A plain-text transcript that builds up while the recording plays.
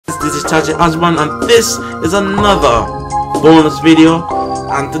this is Taje Osborne, and this is another bonus video.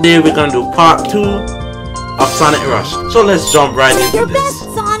 And today we're gonna do part 2 of Sonic Rush. So let's jump right into your this. Best,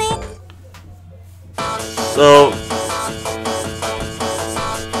 Sonic. So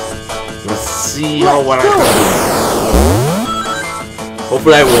let's see what I can do.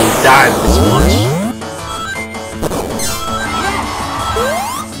 Hopefully I won't die this much.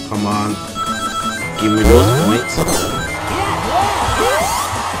 Come on, give me those points.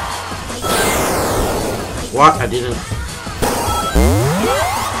 What? I didn't.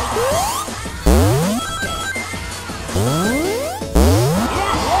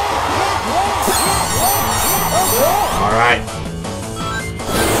 Alright.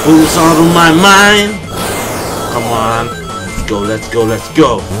 Who's on my mind? Come on. Let's go, let's go, let's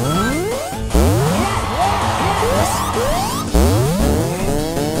go.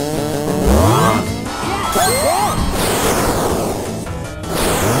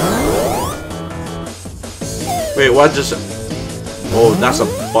 Wait, what just... Oh, that's a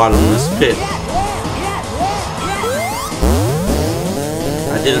bottomless pit.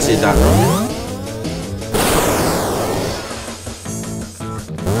 I didn't see that coming.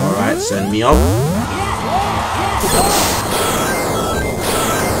 Alright, send me up.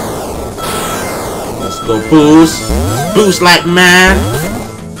 Let's go boost. Boost like man.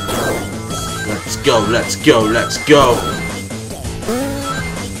 Let's go, let's go, let's go.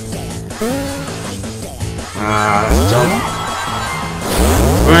 Jump.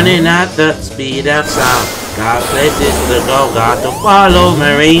 Running at the speed of sound. Got places to go, got to follow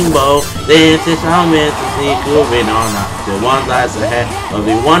my rainbow. This is how meant to see moving on up. The one lies ahead. There'll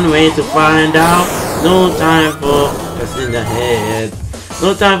be one way to find out. No time for just in the head.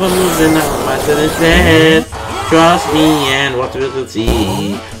 No time for losing out my instead. Trust me and what we will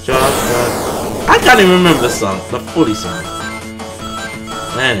see. Trust us. I can't even remember the song, the fully song.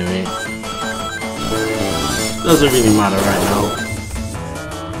 Anyway. Doesn't really matter right now.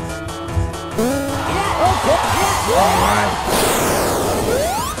 Alright.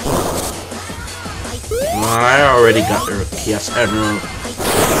 I already got the Chaos Emerald.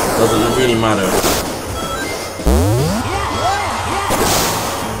 Doesn't really matter.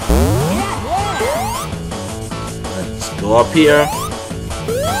 Let's go up here.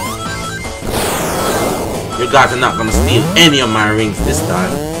 You guys are not gonna steal any of my rings this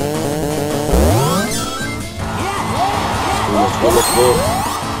time. Let's go.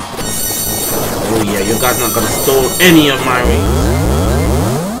 Oh yeah, you guys not gonna steal any of my rings.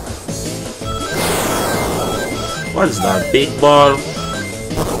 What is that? Big ball?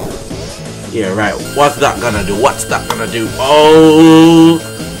 Yeah, right. What's that gonna do? What's that gonna do? Oh,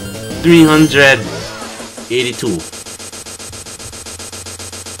 382.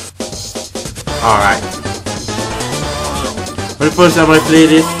 Alright. When the first time I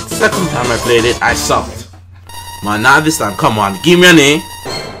played it, second time I played it, I sucked. Man, not this time. Come on, give me a name.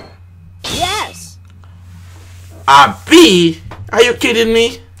 Yes. A B? Are you kidding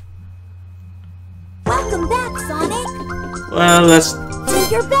me? Welcome back, Sonic. Well, let's Do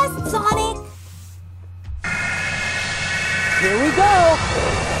your best, Sonic. Here we go.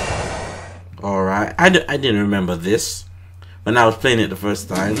 Alright. I didn't remember this when I was playing it the first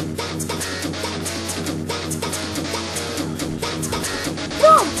time.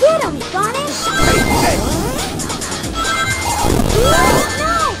 Go get him, Sonic.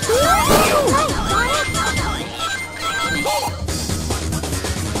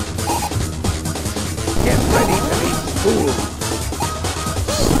 Get ready to be fooled.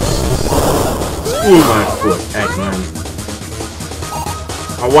 Ooh, my foot, Eggman.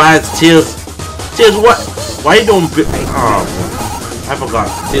 Oh, why is Tails? Tails, what? Why you don't? Oh, I forgot.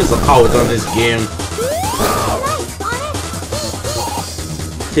 Tails a coward on this game.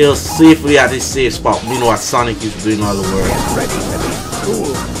 Tails safely at this safe spot. You know what Sonic is doing all the work. Get ready to be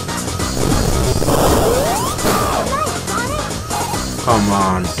fooled. Come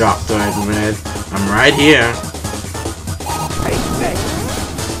on, Dr. Eggman. I'm right here.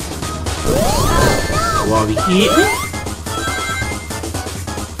 While we eat.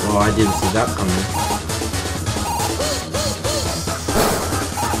 Oh, I didn't see that coming.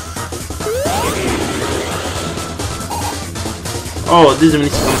 Oh, this is when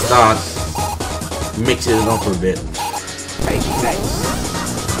it's gonna start mixing it up a bit.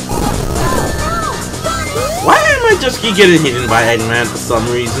 Why am I just keep getting hit by Eggman for some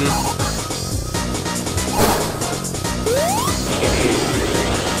reason?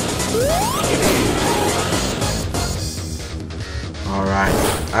 Alright,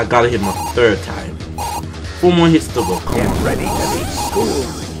 I gotta hit my third time. 4 more hits to go. Come on. Get ready to be schooled.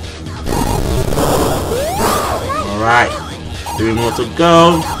 Alright. 3 more to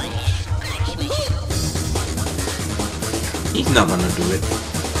go. He's not gonna do it.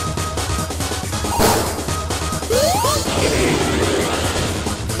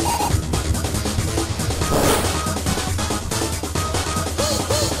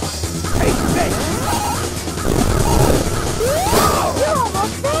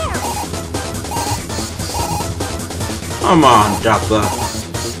 Come on, Doctor.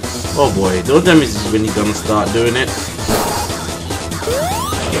 Oh boy, don't tell me this is when he's gonna start doing it.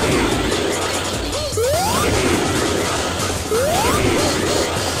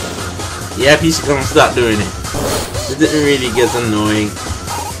 Yep, he's gonna start doing it. It didn't really get annoying.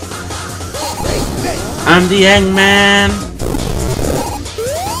 I'm the Eggman.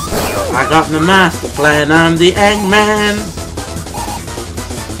 I got the master plan. I'm the Eggman.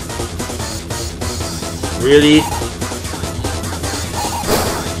 Really?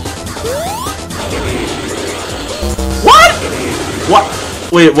 What? What?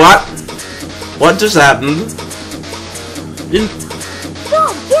 Wait, what? What just happened?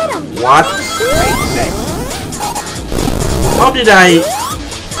 Go get him! What? How did I...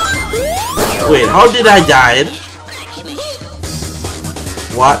 Wait, how did I die?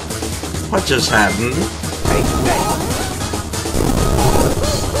 What? What just happened?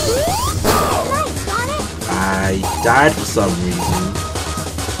 I died for some reason.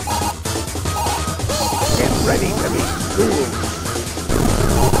 Get ready to be cool.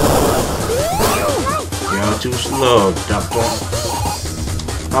 You're too slow, Doctor.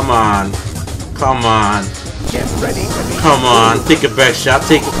 Come on. Come on. Get ready to be Come on. Take a back shot.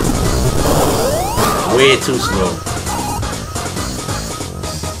 Take it. Way too slow.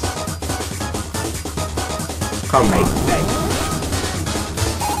 Come on.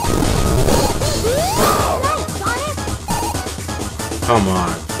 Come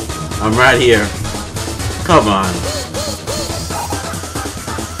on. I'm right here. Come on.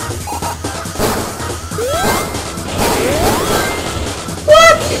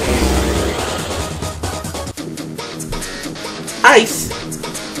 What? Ice.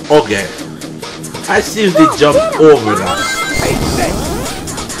 Okay. I seriously jumped over that.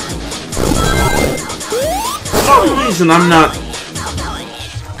 For some reason I'm not.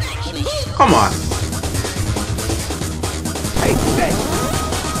 Come on.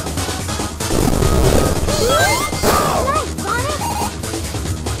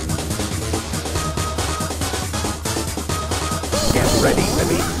 Get ready to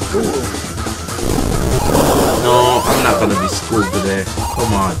be cool. No, I'm not gonna be schooled today.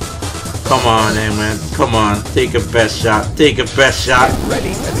 Come on. Come on, Eggman. Come on. Take a best shot. Take a best shot. Get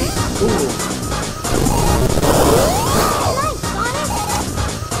ready to be cool.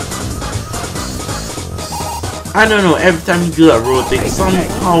 I don't know, every time you do that road thing,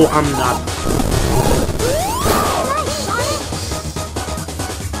 somehow I'm not.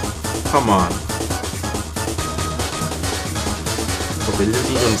 Come on. Okay, this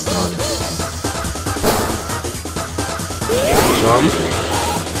is gonna start it. Jump.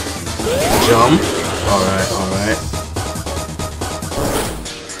 Jump. Alright, alright.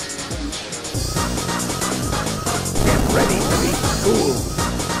 Get ready to be cool.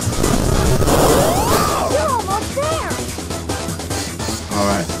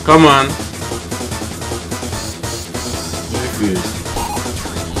 Alright, come on. You refuse.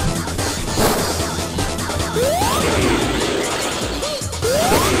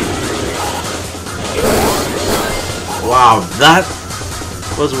 Wow, that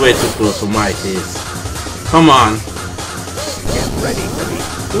was way too close for my taste. Come on. Get ready to be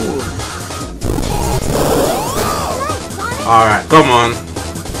cool. Alright, come on.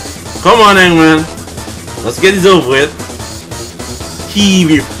 Come on, Eggman. Let's get this over with.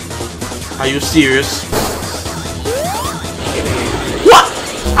 Heave. Are you serious? What?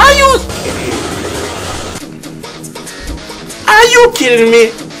 Are you kidding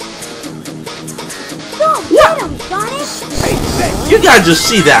me? What? You guys just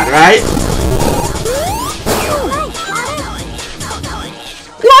see that, right?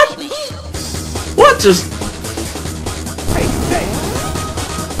 What? What just...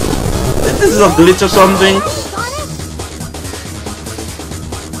 This is a glitch or something?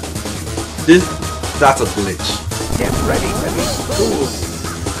 That's a glitch. Get ready to be cool.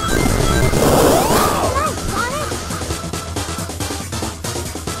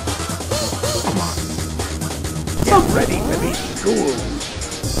 Come on. Get ready to be cool.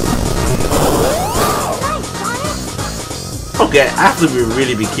 Okay, I have to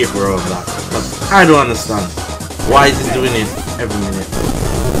really be careful of that. But I don't understand. Why is it doing it every minute?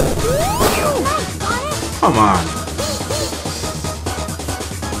 Come on.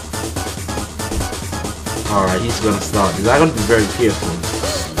 Alright, he's gonna start. I gotta be very careful.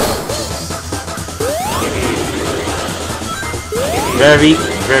 very,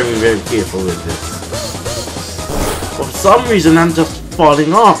 very, very careful with this. For some reason, I'm just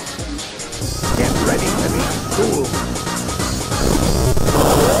falling off. Get ready to be cool.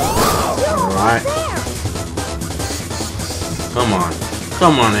 Alright. Come on.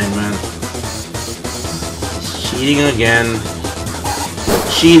 Come on, Eggman. He's cheating again. You're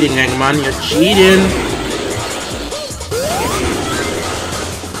cheating, Eggman. You're cheating.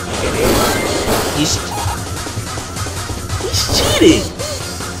 He's cheating.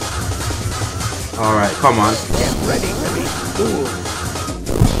 Alright, come on. Get ready to be cool.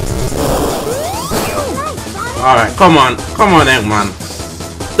 Alright, come on. Come on, Eggman.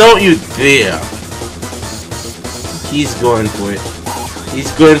 Don't you dare. He's going for it.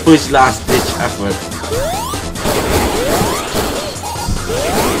 He's going for his last ditch effort.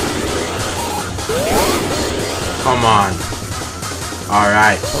 Come on.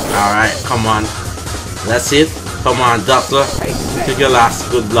 Alright. Alright, come on. That's it. Come on, Doctor. Take your last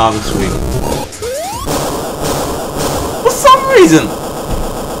good long swing. For some reason.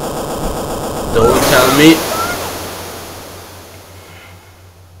 Don't tell me.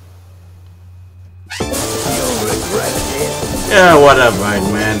 Yeah, whatever,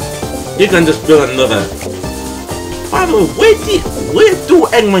 man. You can just build another. By the way, where do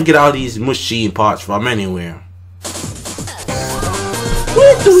Eggman get all these machine parts from anywhere?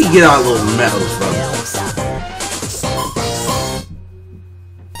 Where do we get all those metals from?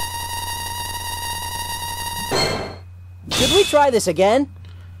 Should we try this again?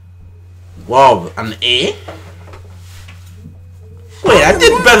 Wow, an A? Wait, I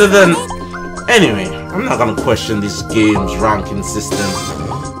did better than... Anyway, I'm not gonna question this game's ranking system.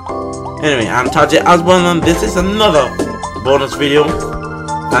 Anyway, I'm Taje Osborne and this is another bonus video.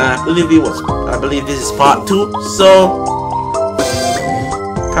 And I believe this is part 2, so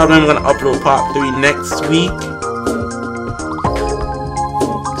probably I'm gonna upload part 3 next week.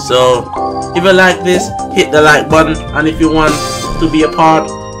 So if you like this, hit the like button, and if you want to be a part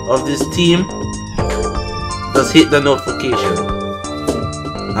of this team, just hit the notification.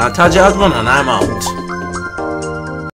 I'm Taje Osborne and I'm out.